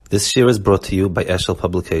This year is brought to you by Eshel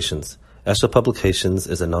Publications. Eshel Publications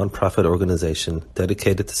is a non-profit organization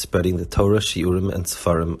dedicated to spreading the Torah, Shiurim, and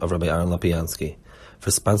Sefarim of Rabbi Aaron Lapiansky. For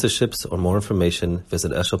sponsorships or more information,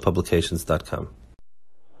 visit eshelpublications.com.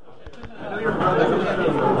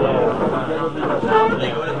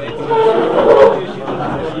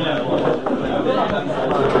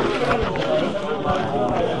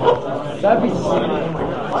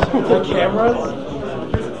 The cameras?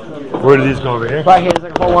 Where do these go, over here? Right here,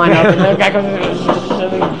 there's like a whole lineup, and the guy comes in and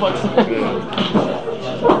sending books.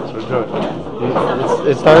 So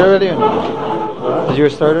It started already? Or no? Is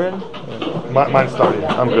yours start already? Mine started.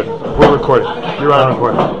 I'm good. We're recording. You're on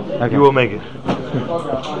recording. Okay. You will make it. Good.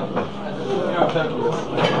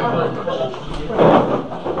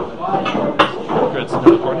 It's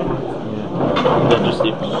recording? Yeah. Then just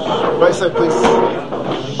Steve. Right side, please.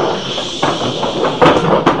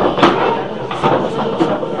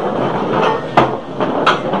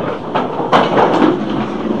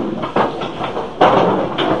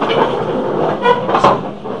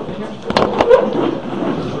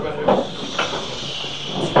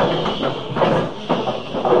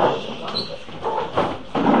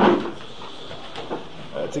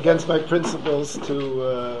 It's against my principles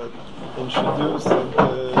to introduce and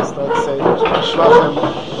start saying shvachim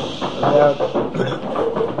about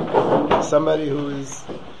somebody who is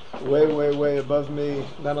way above me,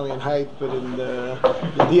 not only in height but in the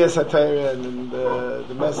dias hatayra and in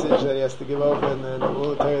the message that he has to give over and the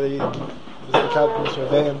rule that he was the Kalpus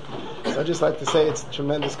Rebbeim. So I'd just like to say it's a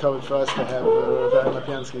tremendous cover for us to have Rabbi Aaron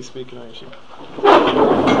Lapiansky speaking on Yeshiva.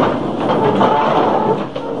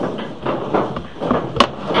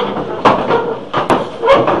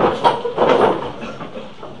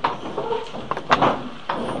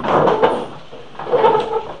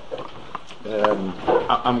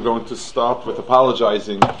 I'm going to start with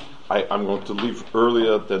apologizing. I'm going to leave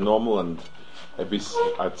earlier than normal, and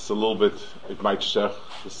it's a little bit, it might shech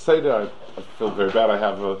the Seder. I feel very bad. I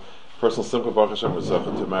have a personal simcha Baruch Hashem. We're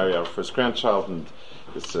to marry our first grandchild, and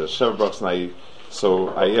it's Sheva Brachs, and so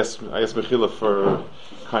I asked Mechila for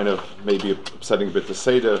kind of maybe upsetting a bit the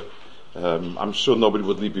Seder. I'm sure nobody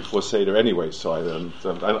would leave before Seder anyway, so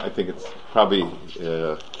I think it's probably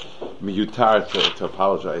miyutar to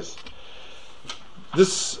apologize.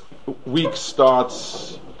 This week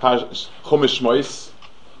starts Chumash Shemos.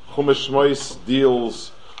 Chumash Shemos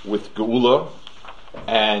deals with Geula,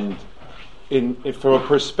 and from a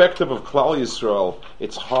perspective of Klal Yisrael,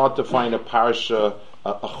 it's hard to find a parasha,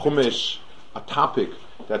 a Chumash, a topic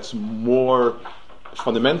that's more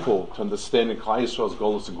fundamental to understanding Klal Yisrael's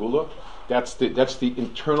Golus and Geula. That's the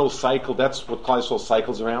internal cycle. That's what Klal Yisrael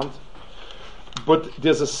cycles around. But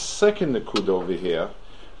there's a second nakuda over here,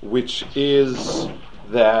 which is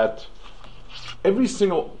that every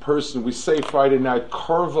single person, we say Friday night,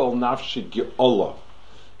 Karvel Nafshi Geula,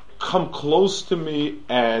 come close to me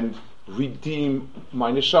and redeem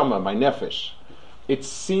my neshama, my nefesh. It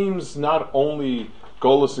seems not only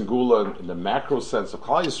Golus and Geula in the macro sense of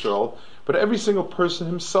Klal Yisrael, but every single person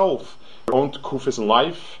himself, their own kufis in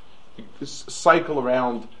life, cycle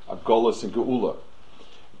around a Golus and Geula.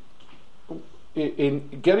 In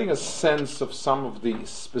getting a sense of some of the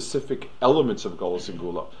specific elements of Golus and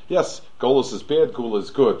Geula. Yes, Golus is bad, Geula is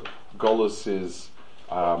good. Golus is,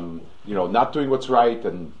 not doing what's right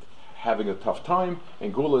and having a tough time,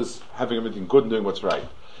 and Geula is having everything good and doing what's right.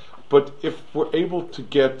 But if we're able to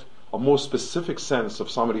get a more specific sense of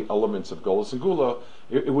some of the elements of Golus and Geula,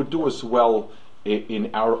 it would do us well in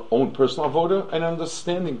our own personal avoda and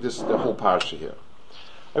understanding the whole parasha here.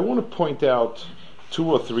 I want to point out 2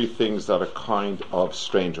 or 3 things that are kind of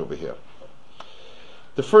strange over here.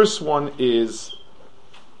 The first one is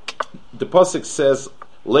the pasuk says,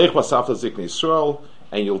 "Lech basafta ziknei Yisrael,"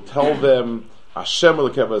 and you'll tell them, "Hashem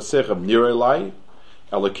Elokeinu v'asechem nirelai,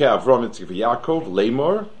 Elokei Avram Yitzchak v'Yaakov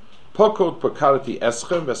leimor, pokod pokarati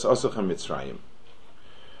eschem v'esosechem Mitzrayim."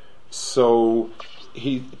 So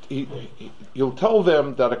you'll tell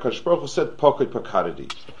them that HaKadosh Baruch Hu said, "Pokod pokarati."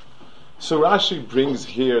 So Rashi brings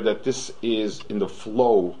here that this is in the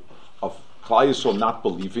flow of Klal Yisrael not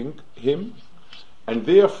believing him, and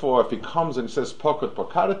therefore if he comes and says Pokot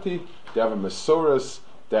Pokarati, they have a Mesoras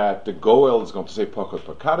that the Goel is going to say Pokot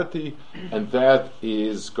Pokarati, and that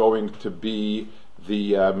is going to be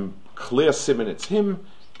the clear simon it's him,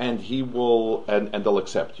 and he will and they'll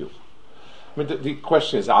accept you. I mean the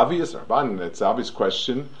question is obvious, Rabban, it's an obvious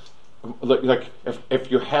question. Like if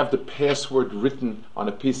you have the password written on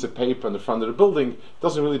a piece of paper in the front of the building, it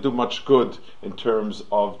doesn't really do much good in terms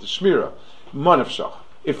of the shmira. Manavshach.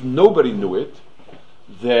 If nobody knew it,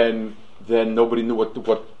 then nobody knew what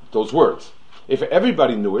those words. If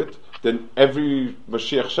everybody knew it, then every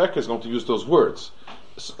Mashiach Sheker is going to use those words.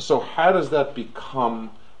 So how does that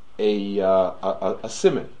become a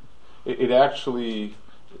siman? It actually,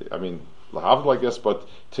 I mean, lahavdil, I guess, but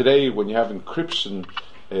today when you have encryption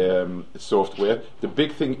software, the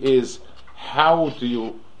big thing is how do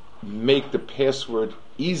you make the password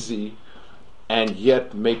easy and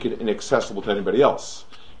yet make it inaccessible to anybody else?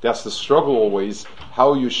 That's the struggle always.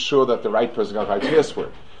 How are you sure that the right person got the right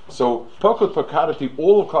password? So, Pokut Pakadati,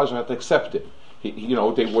 all of Klal Yisrael had to accept it.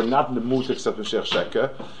 They were not in the mood to accept Mashiach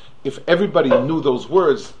Sheker. If everybody knew those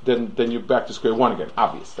words, then you're back to square one again.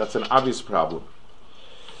 Obvious. That's an obvious problem.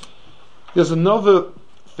 There's another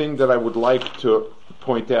thing that I would like to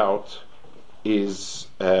point out is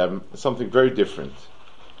something very different.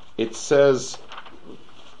 It says,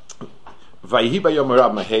 Vayhi bayom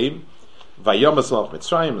rab mahem, vayom esmalach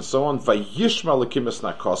Mitzrayim, and so on, Vayishma lekimis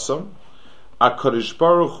nakosam, HaKadosh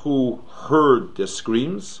Baruch Hu heard the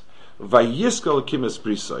screams, Vayiska lekimis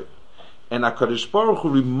brisai, and HaKadosh Baruch Hu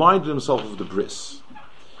reminded himself of the bris.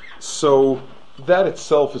 So that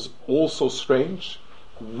itself is also strange.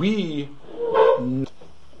 We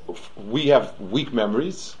have weak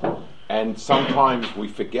memories, and sometimes we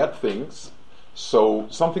forget things. So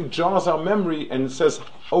something jars our memory and it says,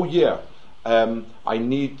 "Oh yeah, I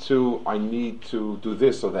need to do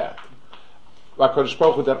this or that." HaKadosh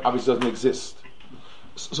Baruch Hu, that obviously doesn't exist.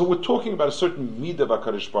 So we're talking about a certain midah of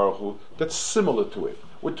HaKadosh Baruch Hu that's similar to it.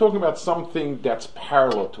 We're talking about something that's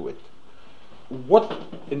parallel to it. What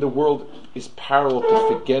in the world is parallel to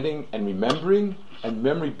forgetting and remembering, and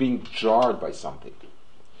memory being jarred by something?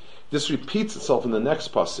 This repeats itself in the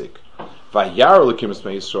next pasuk. Vayar Elokim es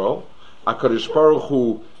Bnei Yisrael. HaKadosh Baruch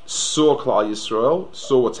Hu saw Klal Yisrael,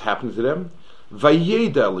 saw what's happening to them.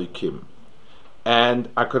 Vayeda Elokim, and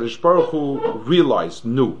HaKadosh Baruch Hu realized,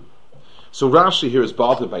 knew. So Rashi here is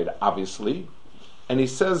bothered by it, obviously, and he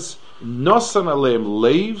says, Nosan aleim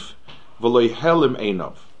leiv v'lo helim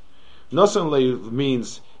einav. Nosan leiv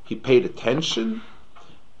means he paid attention,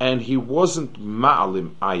 and he wasn't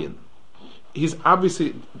ma'alim ayin. He's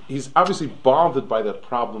obviously bothered by that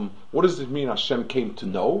problem. What does it mean Hashem came to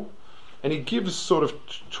know? And he gives sort of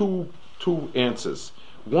two answers.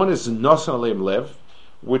 One is Nosan aleim lev,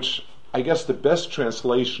 which I guess the best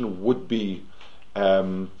translation would be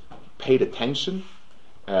paid attention.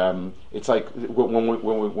 It's like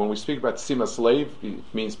when we speak about simas leiv, it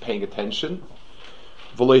means paying attention.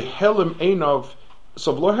 V'lo helim einav.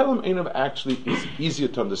 So v'lo helim einav actually is easier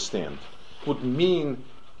to understand. It would mean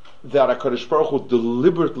that HaKadosh Baruch Hu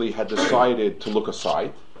deliberately had decided to look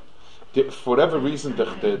aside. For whatever reason, the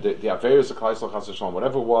Averos of Klal Yisrael, Chas v'Shalom,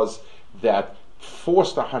 whatever was, that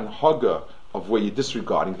forced a hanhaga of where you're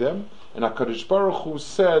disregarding them, and HaKadosh Baruch Hu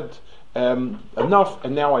said, enough,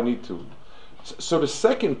 and now I need to. So the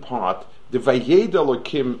second part, the Vayeda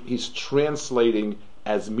Elokim, he's translating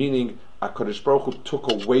as meaning HaKadosh Baruch Hu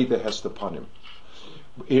took away the hest upon him.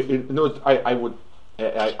 I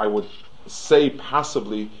would say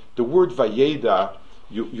possibly the word Vayeda,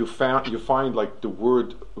 you find like the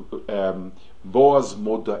word Boaz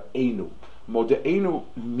Moda'enu. Moda'enu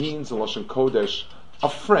means in Lashon Kodesh a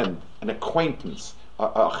friend, an acquaintance,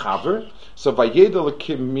 a chaver. So Vayeda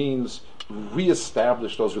Elokim means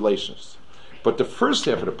reestablish those relations. But the first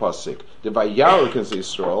half of the pasuk, the Vayar Elokim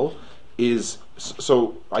Yisrael, is,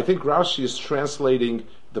 so I think Rashi is translating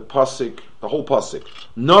the pasuk, the whole pasuk.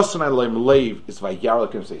 Nosan aleim leiv is Vayar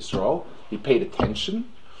Elokim Yisrael. He paid attention.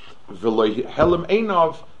 V'lo helim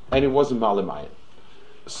einav, and it wasn't malimayin.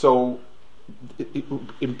 So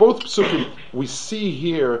in both psukim, we see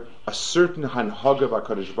here a certain hanhaga of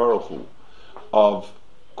HaKadosh Baruch Hu, of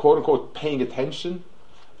quote unquote paying attention,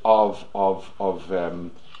 of sort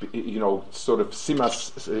of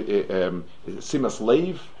simas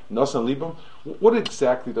leiv, nosan libam. What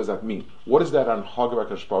exactly does that mean? What is that hanhaga of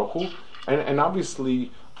HaKadosh Baruch Hu? And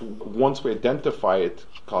obviously, once we identify it,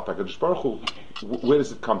 called HaKadosh Baruch Hu, where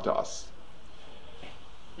does it come to us?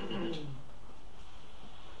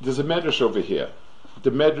 There's a medrash over here. The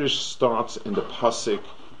medrash starts in the pasuk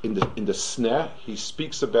in the sneh. He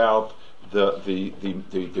speaks about the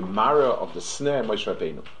mara of the sneh, Moshe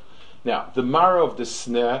Rabbeinu. Now, the mara of the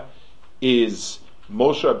sneh is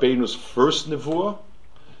Moshe Rabbeinu's first nevuah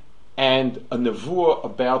and a nevuah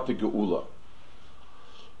about the Geula.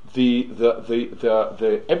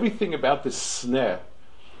 The everything about the sneh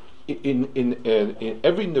in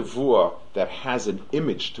every nevuah that has an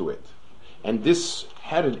image to it, and this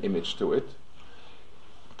had an image to it,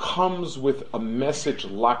 comes with a message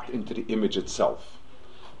locked into the image itself.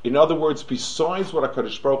 In other words, besides what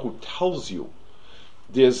HaKadosh Baruch Hu tells you,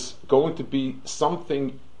 there's going to be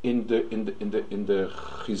something in the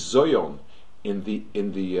chizoyon,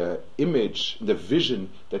 image, the vision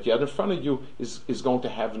that you have in front of you is going to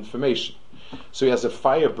have information. So he has a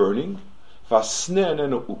fire burning, vasnen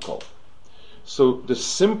and ukol. So the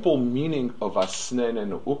simple meaning of asnen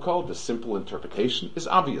and ukol, the simple interpretation, is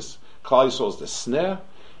obvious. Klal Yisrael is the sneh,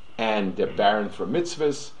 and they're barren for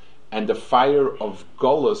mitzvahs, and the fire of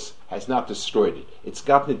Golus has not destroyed it. It's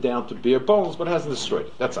gotten it down to bare bones, but it hasn't destroyed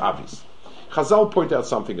it. That's obvious. Chazal point out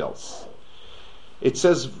something else. It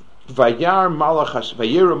says, Vayeru malach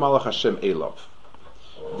Hashem Elov.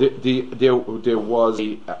 There was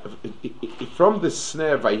from the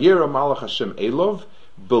sneh, Vayeru malach Hashem Elov,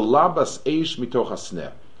 belabas eish mitoch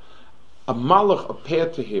hasneh. A malach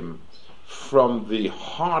appeared to him from the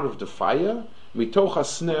heart of the fire, mitoch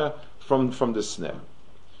hasneh, from the sneh.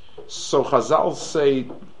 So Chazal say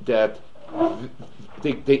that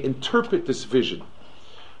they interpret this vision.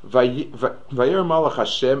 Vayer malach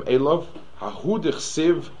Hashem Elov hahu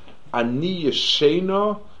dechsiv ani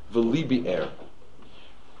yeshena v'libi er.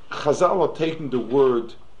 Chazal are taking the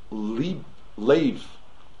word leiv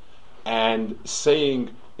and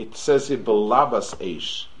saying, it says here belabas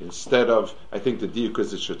eish instead of, I think the diuk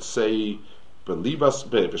is it should say belibas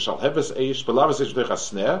b'shalheves eish, belabas eish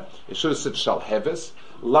v'chasner. It should have said shalheves.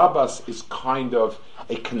 Labas is kind of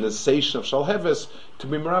a condensation of shalheves to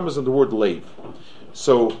be meramas on the word leiv.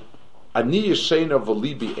 So ani yeshena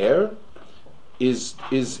v'libi er is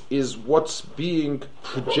what's being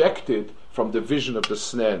projected from the vision of the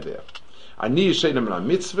snare there. Ani yeshena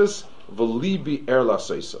min mitzvahs v'libi er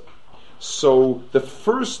laseisa. So the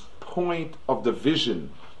first point of the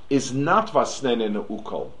vision is not vasnen and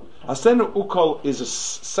ukol. Vasnen and ukol is a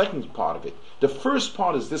second part of it. The first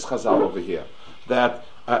part is this chazal over here, that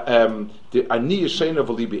the ani yeshena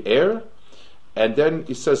v'libi er, and then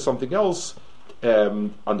he says something else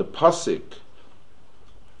on the pasuk.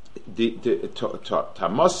 The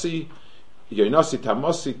tamasi yoinasi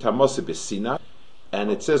tamasi besina,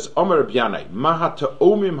 and it says Omer Rabyanai maha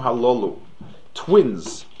ta'omim halolu.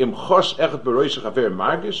 Twins im chosh echet beroish chaver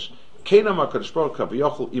margish kena makadosh baruch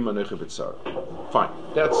kaviyachol imanecha b'tzar. Fine,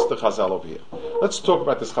 that's the chazal over here. Let's talk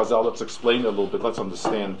about this chazal. Let's explain it a little bit. Let's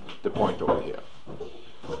understand the point over here.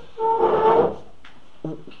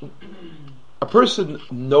 A person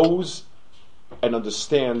knows and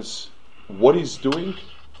understands what he's doing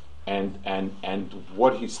and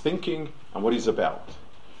what he's thinking and what he's about.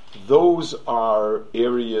 Those are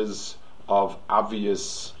areas of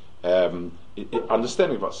obvious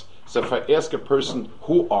understanding of us. So if I ask a person,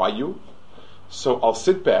 who are you? So I'll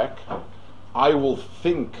sit back, I will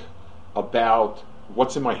think about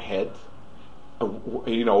what's in my head,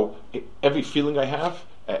 every feeling I have,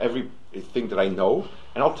 everything that I know,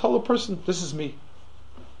 and I'll tell a person, this is me.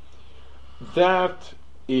 That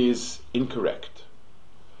is incorrect.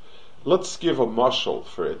 Let's give a mashal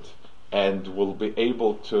for it, and we'll be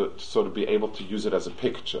able to use it as a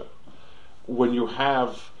picture. When you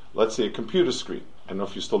have, let's say, a computer screen. I don't know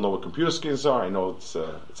if you still know what computer screens are. I know it's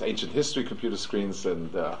ancient history, computer screens,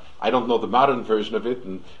 and I don't know the modern version of it,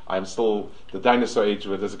 and I'm still the dinosaur age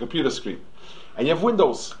where there's a computer screen. And you have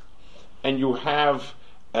Windows, and you have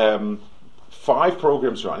 5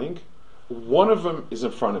 programs running. One of them is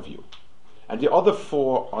in front of you, and the other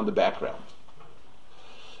 4 on the background.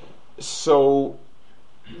 So,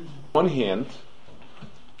 on one hand,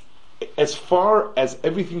 as far as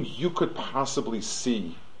everything you could possibly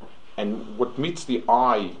see and what meets the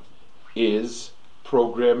eye is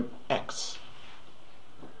program X.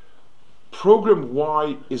 Program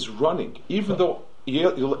Y is running, even though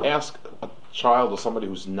you'll ask a child or somebody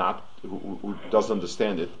who doesn't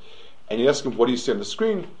understand it, and you ask him, what do you see on the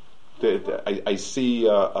screen? I see,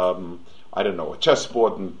 I don't know, a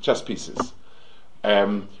chessboard and chess pieces.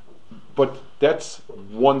 But that's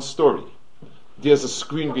one story. There's a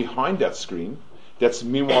screen behind that screen that's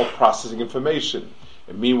meanwhile processing information,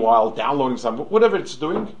 and meanwhile downloading something, whatever it's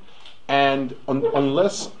doing, and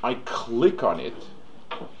unless I click on it,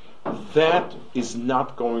 that is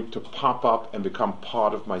not going to pop up and become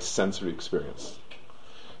part of my sensory experience.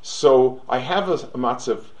 So I have a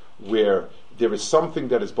matzav where there is something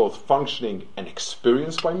that is both functioning and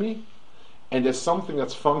experienced by me, and there's something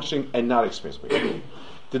that's functioning and not experienced by me.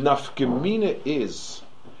 The nafgemina is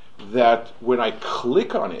that when I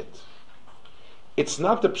click on it, it's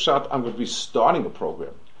not the pshat I'm going to be starting a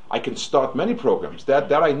program. I can start many programs,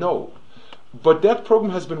 that I know. But that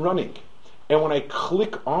program has been running. And when I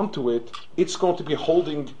click onto it, it's going to be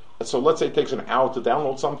holding, so let's say it takes an hour to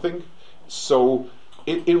download something, so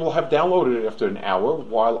it will have downloaded it after an hour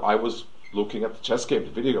while I was looking at the chess game,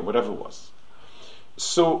 the video game, whatever it was.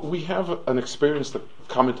 So we have an experience that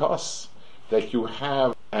comes to us, that you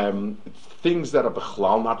have things that are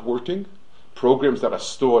bichlal not working, programs that are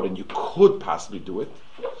stored and you could possibly do it.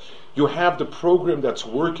 You have the program that's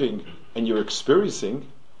working and you're experiencing,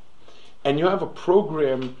 and you have a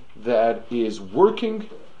program that is working.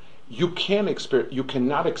 You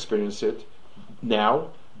cannot experience it now,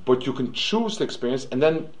 but you can choose to experience, and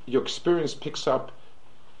then your experience picks up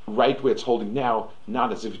right where it's holding now,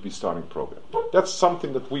 not as if it'd be starting a program. That's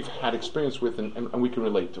something that we've had experience with and we can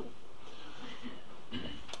relate to.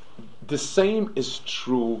 The same is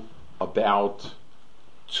true about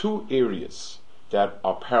two areas that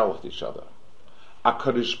are parallel to each other.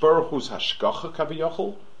 HaKadosh Baruch Hu's hashgacha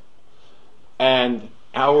kaviyachol and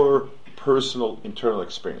our personal internal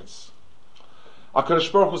experience.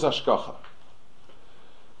 HaKadosh Baruch Hu's hashgacha.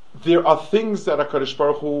 There are things that HaKadosh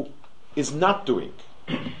Baruch Hu is not doing.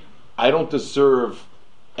 I don't deserve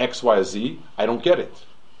X, Y, Z. I don't get it.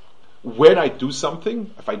 When I do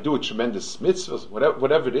something, if I do a tremendous mitzvah,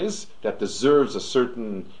 whatever it is that deserves a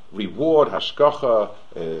certain reward,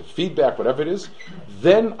 hashgacha, feedback, whatever it is,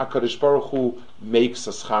 then HaKadosh Baruch Hu makes a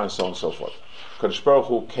schar and so on and so forth. HaKadosh Baruch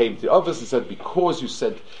Hu came to others and said, because you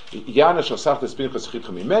said, Yana shasachtes pinchas chitcha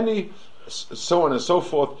mimeni, so on and so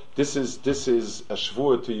forth, this is a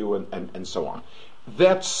shvur to you, and so on.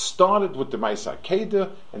 That started with the Ma'aseh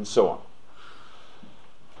Keder and so on.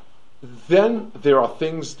 Then there are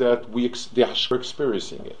things that we're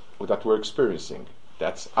experiencing it, or that we're experiencing.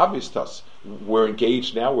 That's obvious to us. We're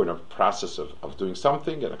engaged now, we're in a process of doing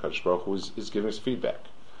something, and HaKadosh Baruch Hu is giving us feedback.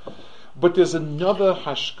 But there's another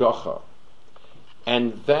hashgacha,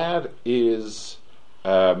 and that is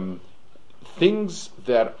things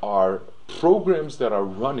that are programs that are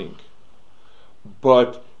running,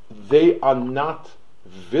 but they are not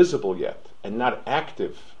visible yet and not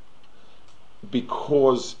active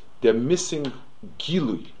because they're missing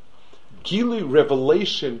Gilui. Gilui,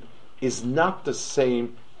 revelation, is not the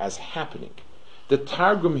same as happening. The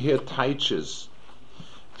Targum here teaches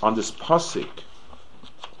on this pasuk,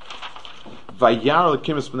 Vayar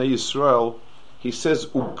l'kimis b'nei Yisrael, he says,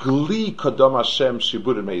 Ugli kadam Hashem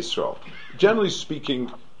shiburim Yisrael. Generally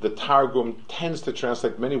speaking, the Targum tends to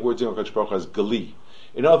translate many words in HaKadosh Baruch Hu as Gali.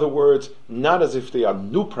 In other words, not as if they are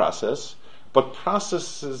new process, but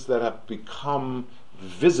processes that have become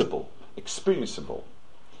visible, experienceable.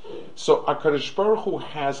 So HaKadosh Baruch Hu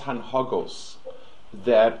has hanhagos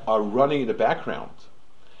that are running in the background,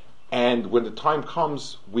 and when the time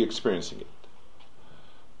comes, we're experiencing it.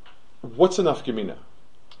 What's enough gemina?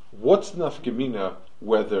 What's enough gemina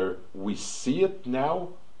whether we see it now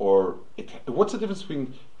or what's the difference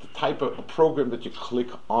between the type of a program that you click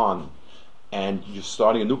on and you're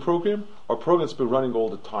starting a new program, or a program that's been running all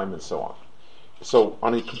the time and so on? So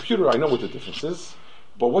on a computer, I know what the difference is,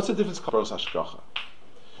 but what's the difference in hashgacha?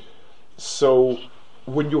 So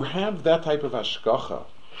when you have that type of hashgacha,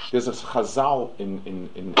 there's a chazal in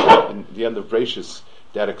the end of Rashis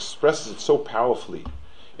that expresses it so powerfully.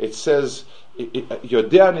 It says,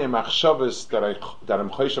 Yodeani machshavas that I'm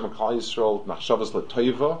chosham Klal Yisrael machshavas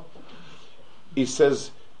l'toiva. He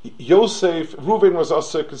says, Yosef, Reuven was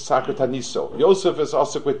asuk sakrat haniso. Yosef is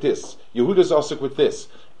asuk with this. Yehuda is asuk with this.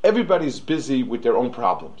 Everybody's busy with their own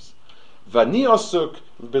problems. Vani asuk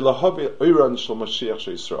b'lahavi oiran shel Mashiach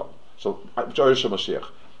shel Yisrael. Shel Mashiach.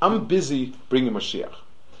 I'm busy bringing Mashiach.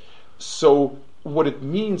 So what it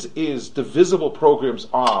means is the visible programs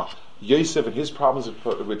are Yosef and his problems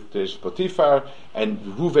with Potiphar, and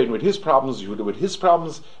Reuven with his problems, Yehuda with his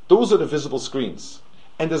problems. Those are the visible screens.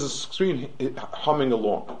 And there's a screen humming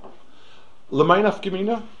along. L'maynaf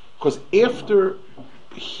gemina, because after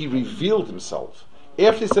he revealed himself,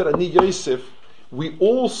 after he said, Ani Yosef, we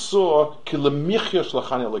all saw Kilamichya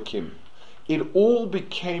Shlachan Elokim. It all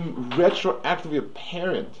became retroactively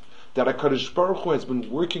apparent that HaKadosh Baruch Hu has been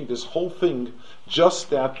working this whole thing, just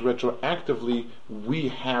that retroactively we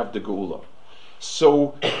have the Geula.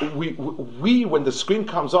 So we when the screen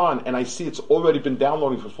comes on and I see it's already been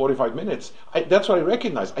downloading for 45 minutes, that's what I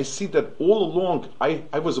recognize. I see that all along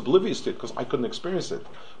I was oblivious to it because I couldn't experience it.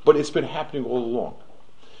 But it's been happening all along.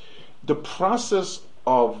 The process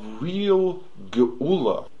of real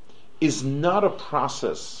Geula is not a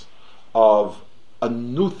process of a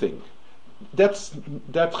new thing. That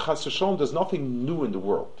Chas v'Shalom, there's nothing new in the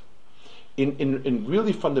world. In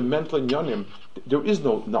really fundamental inyanim, there is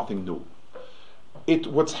nothing new.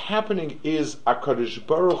 What's happening is HaKadosh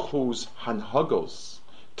Baruch Hu's hanhagos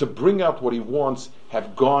to bring out what he wants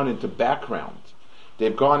have gone into background.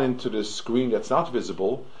 They've gone into the screen that's not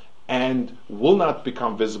visible and will not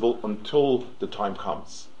become visible until the time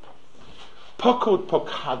comes. Pakod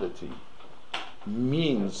pokadati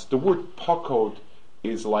means, the word pakod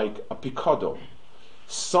is like a picado,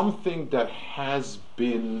 something that has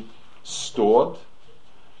been stored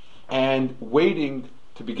and waiting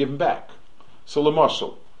to be given back. So,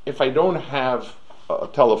 Lamashal, if I don't have a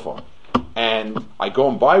telephone and I go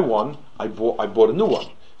and buy one, I bought a new one.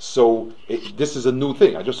 So this is a new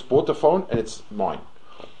thing. I just bought the phone and it's mine.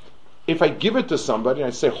 If I give it to somebody and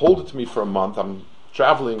I say, hold it to me for a month, I'm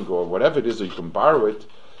traveling or whatever it is, or you can borrow it.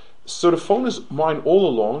 So the phone is mine all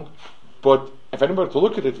along, but if anybody to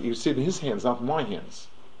look at it, you see it in his hands, not in my hands.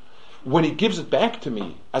 When he gives it back to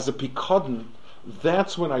me as a pikadon,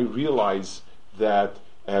 that's when I realize that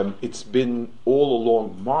it's been all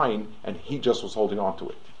along mine and he just was holding on to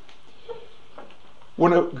it.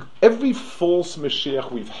 Every false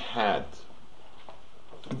Mashiach we've had,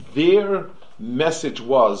 their message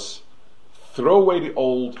was, throw away the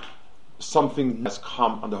old, something has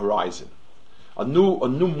come on the horizon. A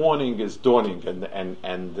new morning is dawning,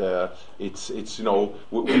 and it's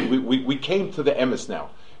we came to the emes now.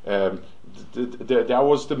 That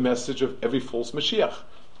was the message of every false Mashiach.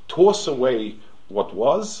 Toss away what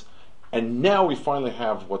was, and now we finally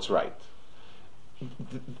have what's right.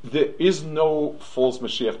 There is no false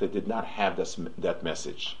Mashiach that did not have that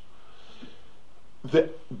message.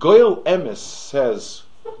 The Goel Emes says,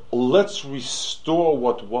 let's restore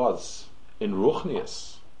what was in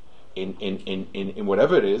Ruchnius, in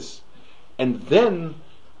whatever it is, and then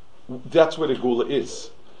that's where the Geula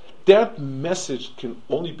is. That message can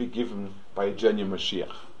only be given by a genuine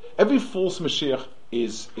Mashiach. Every false Mashiach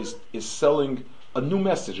is selling a new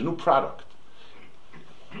message, a new product.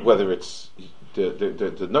 Whether it's the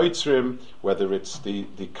Noitzrim, whether it's the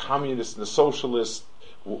communists and the socialists,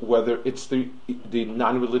 whether it's the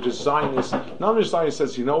non-religious Zionists. Non-religious Zionist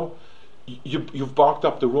says, you've barked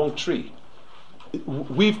up the wrong tree.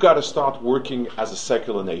 We've got to start working as a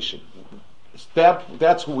secular nation.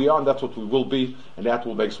 That's who we are, and that's what we will be, and that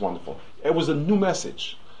will make us wonderful. It was a new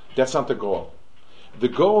message. That's not the goal. The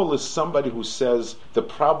goal is somebody who says the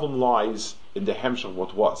problem lies in the hemshech of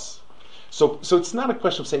what was. So it's not a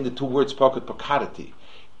question of saying the two words pocket pakadati.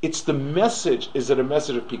 It's the message. Is it a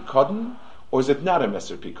message of pikadon, or is it not a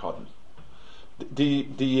message of pikadon?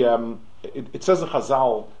 It says in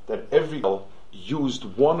Chazal that every used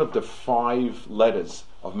one of the 5 letters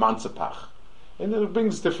of Mansapach. And it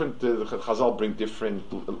brings different, the Chazal bring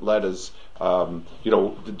different letters. The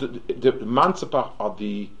Mansapach are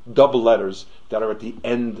the double letters that are at the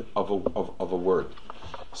end of a word.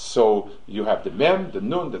 So you have the Mem, the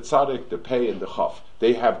Nun, the Tzadik, the Pei, and the Chaf.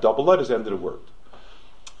 They have double letters at the end of the word.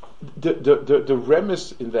 The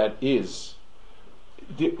remes in that is,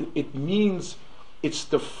 it means it's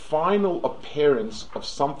the final appearance of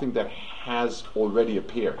something that has already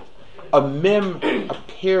appeared. A mem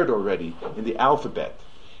appeared already in the alphabet,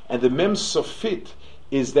 and the mem sofit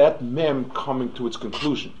is that mem coming to its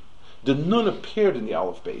conclusion. The nun appeared in the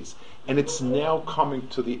aleph beis, and it's now coming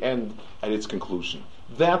to the end at its conclusion.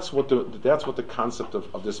 That's what the concept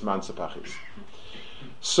of this mansapach is.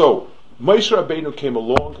 So Moshe Rabbeinu came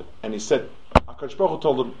along and he said, HaKadosh Baruch Hu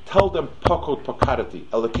told him, tell them pakot pakadati.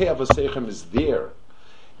 Elokei avosechem is there,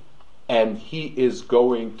 and he is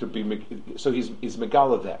going to be. So he's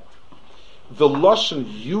megala that. The lashon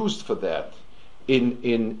used for that in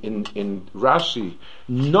Rashi,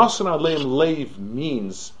 nasan aleim leiv,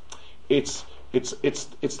 means it's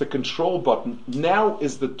the control button. Now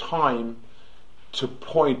is the time to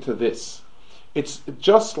point to this. It's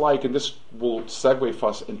just like, and this will segue for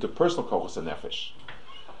us into personal kochos and nefesh.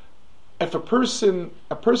 If a person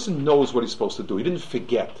knows what he's supposed to do, he didn't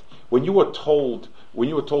forget. When you were told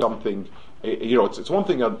something, it's one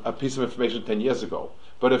thing a piece of information 10 years ago.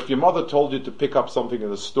 But if your mother told you to pick up something in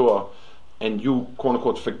the store and you, quote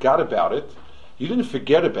unquote, forgot about it, you didn't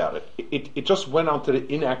forget about it. It just went onto the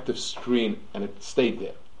inactive screen and it stayed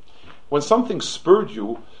there. When something spurred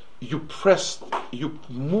you, you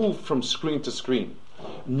moved from screen to screen.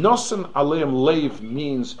 Nasan aleim leiv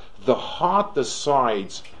means the heart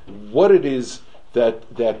decides what it is that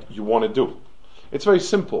you want to do. It's very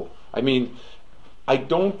simple. I mean, I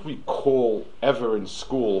don't recall ever in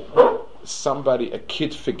school a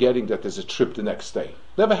kid forgetting that there's a trip the next day.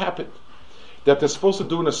 Never happened. That they're supposed to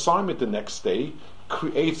do an assignment the next day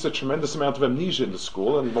creates a tremendous amount of amnesia in the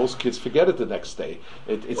school, and most kids forget it the next day.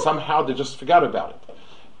 It somehow they just forgot about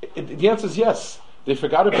it. The answer is yes. They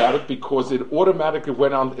forgot about it because it automatically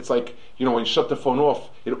went on. It's like, when you shut the phone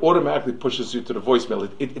off, it automatically pushes you to the voicemail.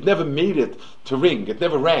 It never made it to ring. It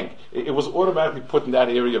never rang. It was automatically put in that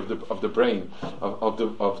area of the brain of the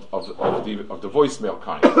voicemail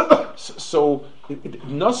kind. So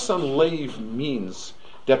nasan leiv means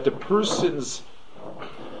that the person's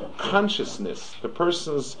consciousness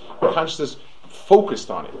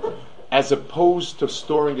focused on it. as opposed to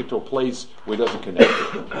storing it to a place where it doesn't connect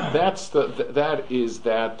it. That is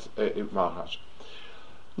Malchash.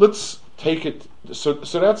 Let's take it. So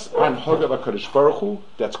that's an Hagav HaKadosh Baruch Hu.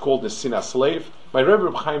 That's called the Sinas Slave. My Rebbe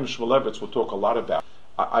Reb Chaim Shmulevitz will talk a lot about.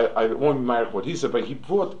 I won't be married what he said, but he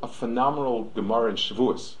brought a phenomenal Gemara in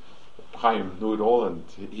Shavuos. Chaim knew it all, and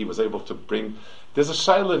he was able to bring. There's a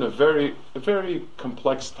shaila in a very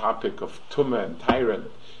complex topic of Tumah and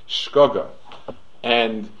Tyrant, Shkoga,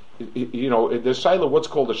 and there's shaila what's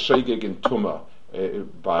called a Shegeg in Tumah,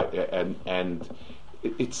 and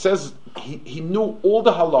it says he knew all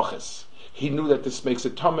the halachas. He knew that this makes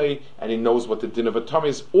it tamei, and he knows what the din of a tamei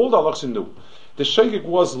is. All the halachas he knew. The Shegeg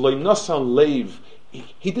was loinasan leiv.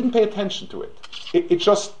 He didn't pay attention to it.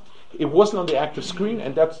 It wasn't on the active screen,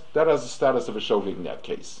 and that has the status of a shogeg in that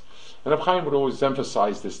case. And Reb Chaim would always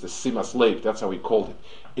emphasize this, the simas leiv. That's how he called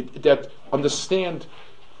it. That understand,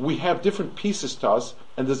 we have different pieces to us,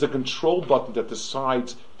 and there's a control button that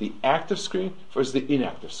decides the active screen versus the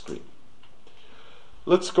inactive screen.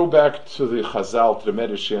 Let's go back to the Chazal, to the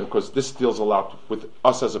Medrash, because this deals a lot with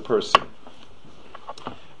us as a person.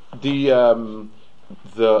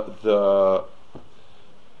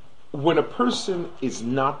 When a person is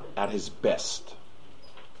not at his best,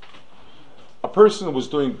 a person was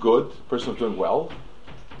doing good, a person was doing well,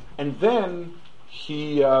 and then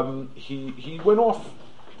he went off.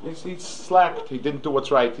 He slacked. He didn't do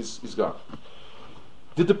what's right. He's gone.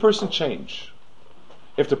 Did the person change?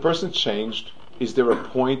 If the person changed, is there a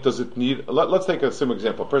point? Does it need? Let's take a simple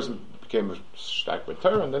example. A person became a shtak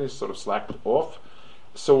b'Torah, and then he sort of slacked off.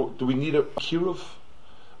 So, do we need a kiruv?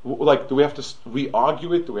 Like, do we have to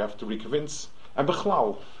re-argue it? Do we have to reconvince? And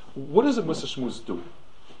b'chlal, what does a Musa Shmuz do?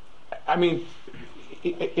 I mean,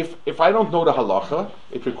 if I don't know the halacha,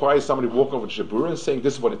 it requires somebody walking over to Shabura and saying,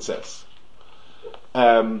 this is what it says.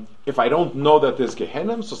 If I don't know that there's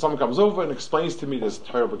Gehenim, so someone comes over and explains to me there's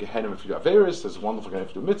terrible Gehenim if you do Averis, there's wonderful Gehenim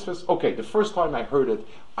if you do mitzvahs. Okay, the first time I heard it,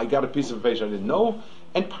 I got a piece of information I didn't know,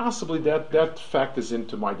 and possibly that factors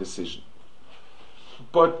into my decision.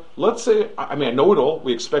 But let's say, I know it all,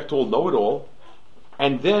 we expect to all know it all,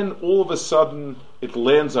 and then all of a sudden it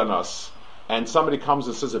lands on us, and somebody comes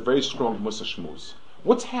and says a very strong Musa Shmuz.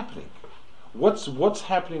 What's happening? What's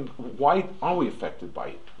happening? Why are we affected by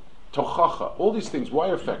it? Tochacha, all these things, why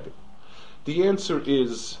are affected? The answer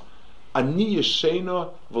is, Ani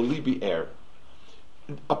Yeshena V'Libi Er.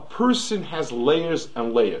 A person has layers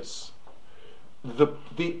and layers.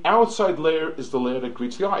 The outside layer is the layer that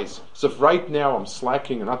greets the eyes. So if right now I'm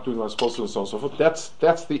slacking and not doing what I'm supposed to and so on and so forth,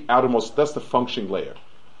 that's the outermost, that's the functioning layer.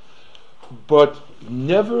 But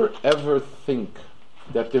never ever think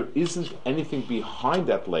that there isn't anything behind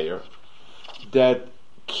that layer that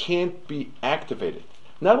can't be activated.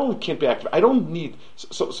 Not only can't be activated, I don't need,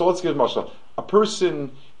 so let's give it a mashal. A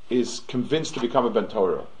person is convinced to become a Ben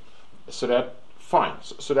Torah. So that fine.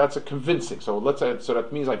 So that's a convincing. So let's say, so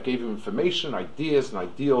that means I gave him information, ideas, and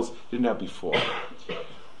ideals he didn't have before.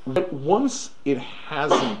 But once it's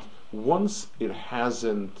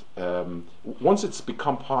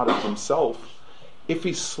become part of himself, if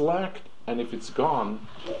he's slacked and if it's gone,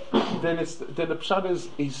 then the pshat is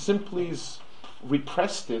he simply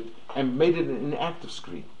repressed it and made it an inactive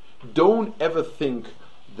screen. Don't ever think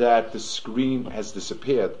that the screen has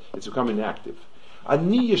disappeared; it's become inactive.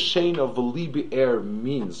 Ani Yeshena V'Libi Er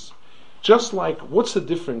means, just like, what's the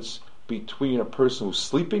difference between a person who's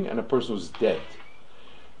sleeping and a person who's dead?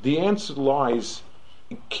 The answer lies,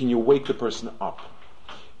 can you wake the person up?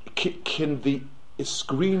 Can the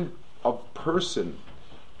screen of person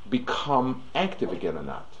become active again or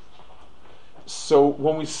not? So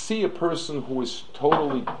when we see a person who is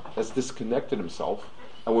totally has disconnected himself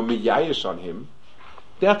and we're miyayish on him,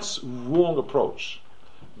 that's wrong approach,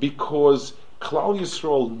 because Klal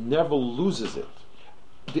Yisrael never loses it.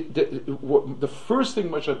 The first thing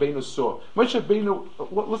Moshe Rabbeinu saw,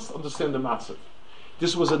 let's understand the massive.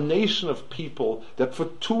 This was a nation of people that for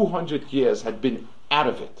 200 years had been out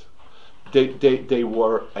of it. They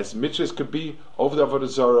were as mitzvah as could be, over the Avodah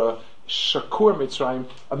Zarah, Shakur Mitzrayim.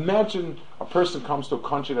 Imagine a person comes to a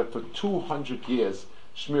country that for 200 years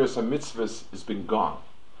Shmiras HaMitzvahs has been gone,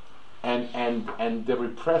 and they're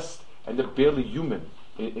repressed and they're barely human.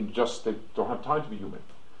 In just they don't have time to be human.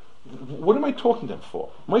 What am I talking to them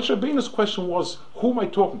for? Moshe Rabbeinu's question was, who am I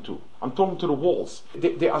talking to? I'm talking to the walls.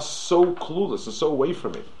 They are so clueless and so away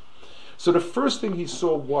from it. So the first thing he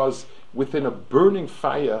saw was, within a burning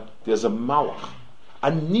fire, there's a malach.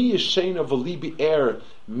 Ani Yeshena V'Libi Er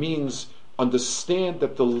means understand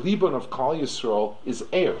that the Liban of Klal Yisrael is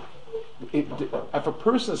air. If a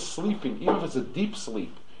person is sleeping, even if it's a deep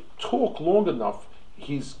sleep, talk long enough,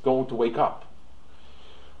 he's going to wake up.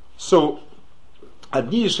 So,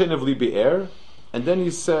 Adi Yishenev Li Be'er, and then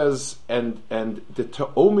he says, and the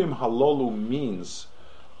Te'omim Halolu means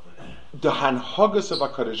the Hanhagas of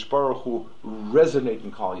HaKadosh Baruch Hu resonate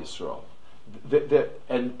in Klal Yisrael.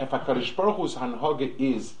 And if HaKadosh Baruch Hu's Hanhaga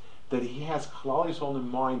is that he has Klal Yisrael in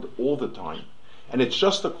mind all the time, and it's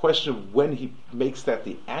just a question of when he makes that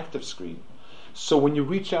the active screen. So when you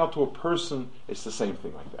reach out to a person, it's the same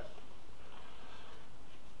thing like that.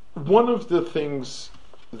 One of the things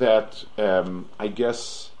that I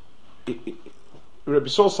guess Rabbi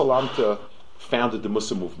Sol Salanta founded the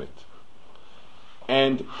Mussar movement,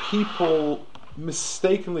 and people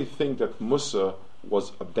mistakenly think that Mussar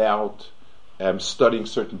was about studying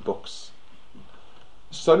certain books.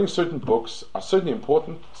 Studying certain books are certainly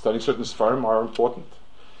important. Studying certain Sfarim are important.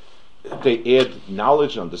 They add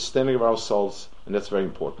knowledge, understanding of ourselves, and that's very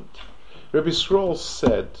important. Rabbi Yisrael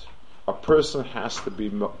said a person has to be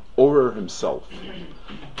me'orer himself,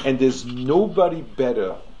 and there's nobody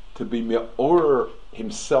better to be me'orer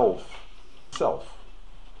himself.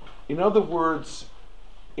 In other words,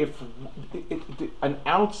 if an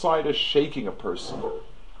outsider shaking a person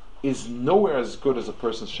is nowhere as good as a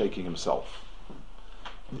person shaking himself.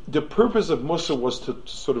 The purpose of Mussar was to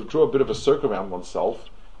sort of draw a bit of a circle around oneself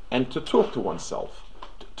and to talk to oneself,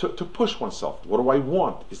 to push oneself. What do I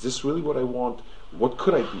want? Is this really what I want? What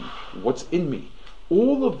could I be? What's in me?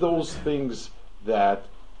 All of those things that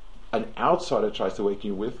an outsider tries to wake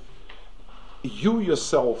you with, you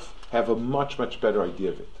yourself have a much, much better idea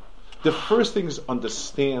of it. The first thing is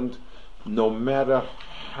understand, no matter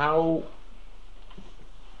how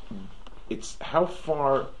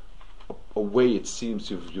far away it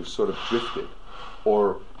seems you've sort of drifted,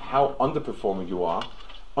 or how underperforming you are,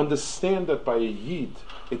 understand that by a Yid,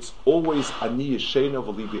 it's always ani yeshena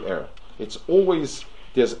v'li be'er. It's always,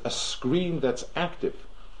 there's a screen that's active,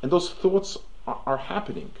 and those thoughts are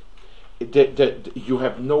happening. You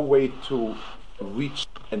have no way to reach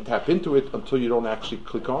and tap into it until you don't actually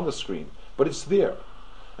click on the screen, but it's there.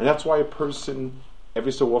 And that's why a person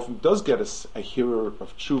every so often does get a hearer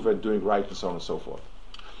of tshuva and doing right and so on and so forth.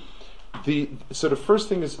 So the first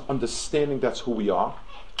thing is understanding that's who we are,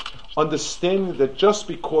 understanding that just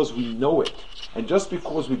because we know it, and just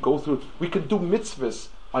because we go through, we can do mitzvahs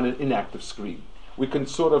on an inactive screen. We can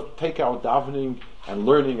sort of take our davening and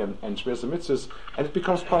learning and shmiras mitzvahs, and it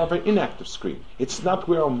becomes part of an inactive screen. It's not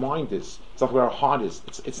where our mind is. It's not where our heart is.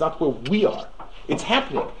 It's not where we are. It's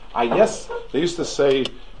happening. Yes, they used to say,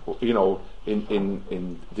 in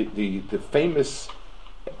the famous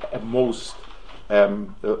most I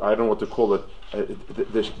don't know what to call it,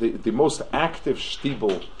 the most active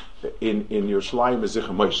shtibel in Yerushalayim is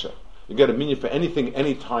Zichar Moshe. You get a minyan for anything,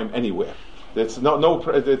 anytime, anywhere. That's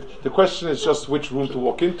the question is just which room to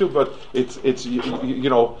walk into, but it's from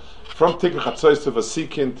Tikkun Chatzos to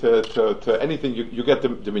Vasikin to anything, you get the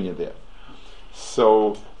minyan there.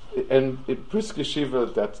 So, and in Brisk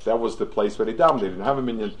Yeshiva, that was the place where they davened. They didn't have a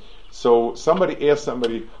minyan. So somebody asked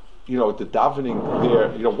somebody, the davening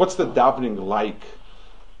there, what's the davening like?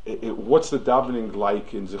 What's the davening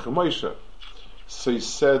like in Zichar Moshe? So he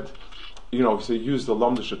said, he used the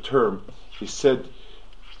Lomdische term. He said,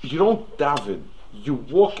 you don't daven, you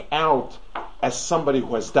walk out as somebody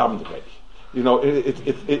who has davened already.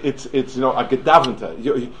 It's a gedaventa.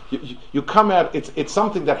 You come out. It's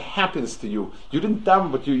something that happens to you. You didn't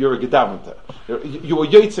daven, but you're a gedaventa. You were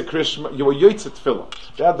yoytze Krishma. You were yoytze tefillah.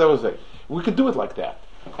 That was it. We could do it like that,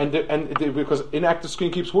 and because inactive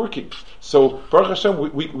screen keeps working. So Baruch Hashem,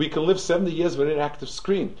 we can live 70 years with an inactive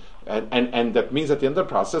screen, and that means at the end of the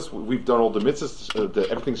process we've done all the mitzvahs.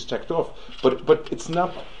 Everything's checked off. But it's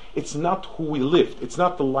not who we lived. It's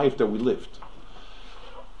not the life that we lived.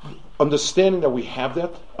 Understanding that we have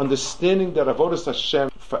that, understanding that Avodas Hashem,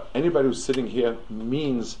 for anybody who's sitting here,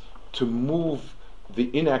 means to move the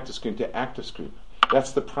inactive screen to active screen.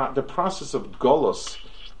 That's the process of Golus,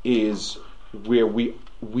 is where we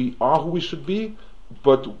are who we should be,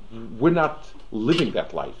 but we're not living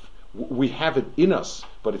that life. We have it in us,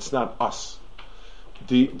 but it's not us.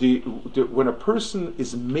 When a person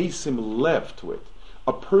is mesim lev to it,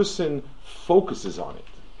 a person focuses on it.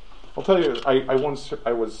 I'll tell you, I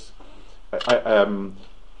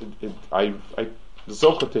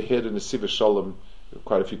Zocha to hear the Nesiv Shalom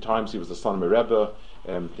quite a few times. He was the son of a Rebbe,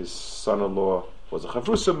 and his son-in-law was a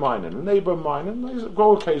chavrus of mine and a neighbor of mine, and I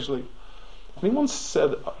go occasionally. And he once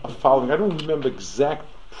said a following, I don't remember exact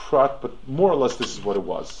prat, but more or less this is what it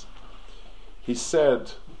was. He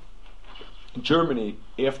said, Germany,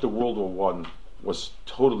 after World War I, was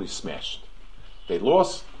totally smashed. They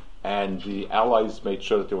lost, and the Allies made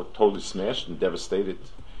sure that they were totally smashed and devastated,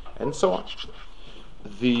 and so on.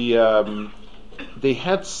 they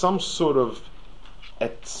had some sort of,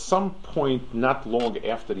 at some point not long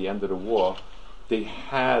after the end of the war, they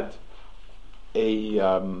had a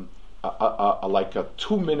like a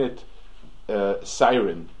 2-minute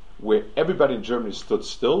siren where everybody in Germany stood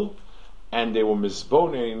still, and they were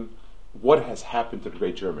misboning what has happened to the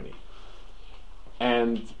great Germany.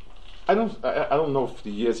 And I don't know if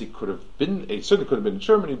the years he could have been. He certainly could have been in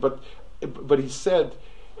Germany, but he said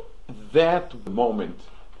that moment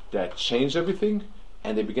that changed everything,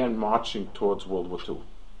 and they began marching towards World War II.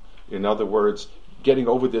 In other words, getting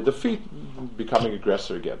over their defeat, becoming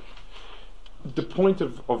aggressor again. The point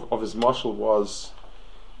of his marshal was,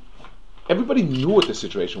 everybody knew what the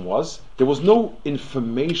situation was. There was no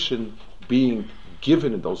information being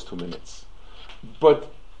given in those 2 minutes.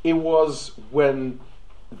 But it was when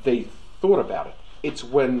they thought about it. It's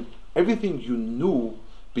when everything you knew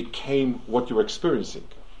became what you were experiencing.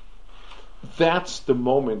 That's the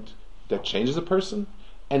moment that changes a person,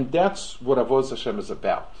 and that's what Avodas Hashem is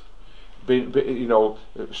about. Shaftim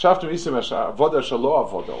Isim Avodah Shalo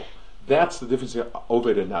Avodo. That's the difference between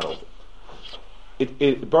Oved and not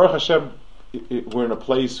Oved. Baruch Hashem, we're in a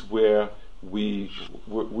place where we're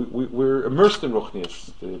immersed in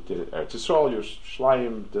Ruchnias. The Eretz Yisrael,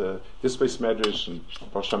 Yerushalayim, this base medrash, and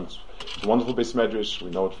Baruch Hashem, it's a wonderful base medrash. We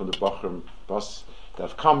know it from the Bachrim bus that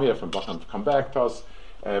have come here, from Bachrim have come back to us.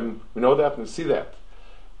 We know that and see that.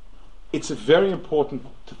 It's very important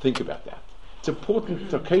to think about that. It's important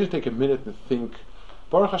to occasionally take a minute and think,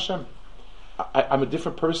 Baruch Hashem, I'm a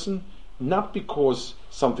different person, not because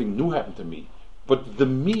something new happened to me, but the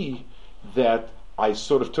me that I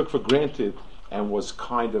sort of took for granted and was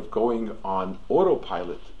kind of going on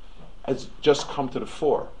autopilot has just come to the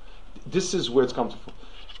fore. This is where it's come to the fore.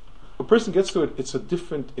 A person gets to it, it's the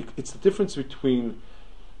difference between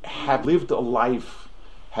have lived a life,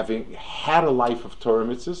 having had a life of Torah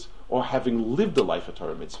mitzvahs, or having lived a life of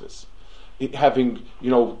Torah mitzvahs. Being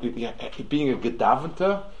a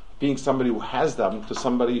gedaventer, being somebody who has davened, to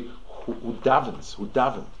somebody who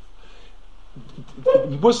davened.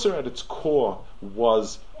 Musar at its core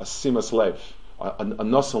was a simas lev, a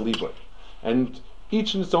nosan libor, and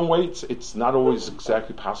each in its own way. It's not always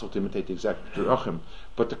exactly possible to imitate the exact derachim,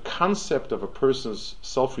 but the concept of a person's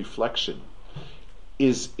self-reflection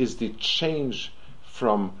is the change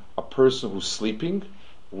from a person who's sleeping,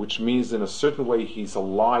 which means in a certain way he's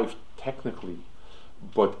alive technically,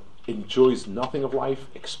 but enjoys nothing of life,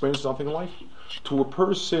 experiences nothing of life, to a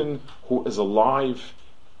person who is alive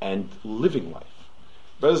and living life.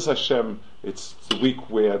 Be'ez Hashem, it's the week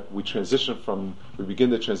where we begin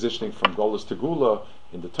the transitioning from Golas to Geula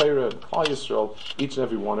in the Torah, in Klal Yisrael. Each and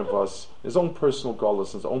every one of us, his own personal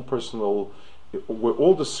Golas, his own personal, where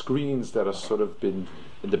all the screens that have sort of been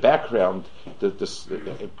in the background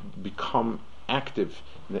become active,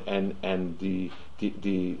 and the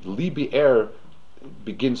Libi air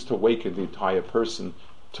begins to awaken the entire person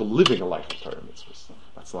to living a life of Torah mitzvahs.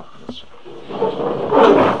 That's not this.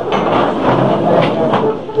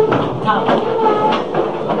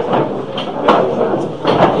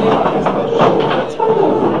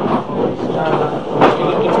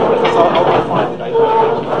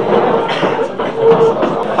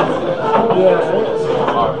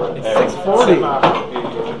 It's 6:40.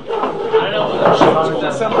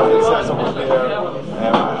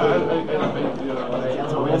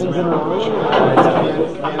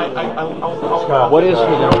 What is for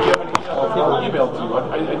them? Email to you. I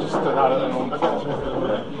just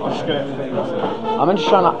I'm in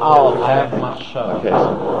Shana Aleph. I have my show. Okay.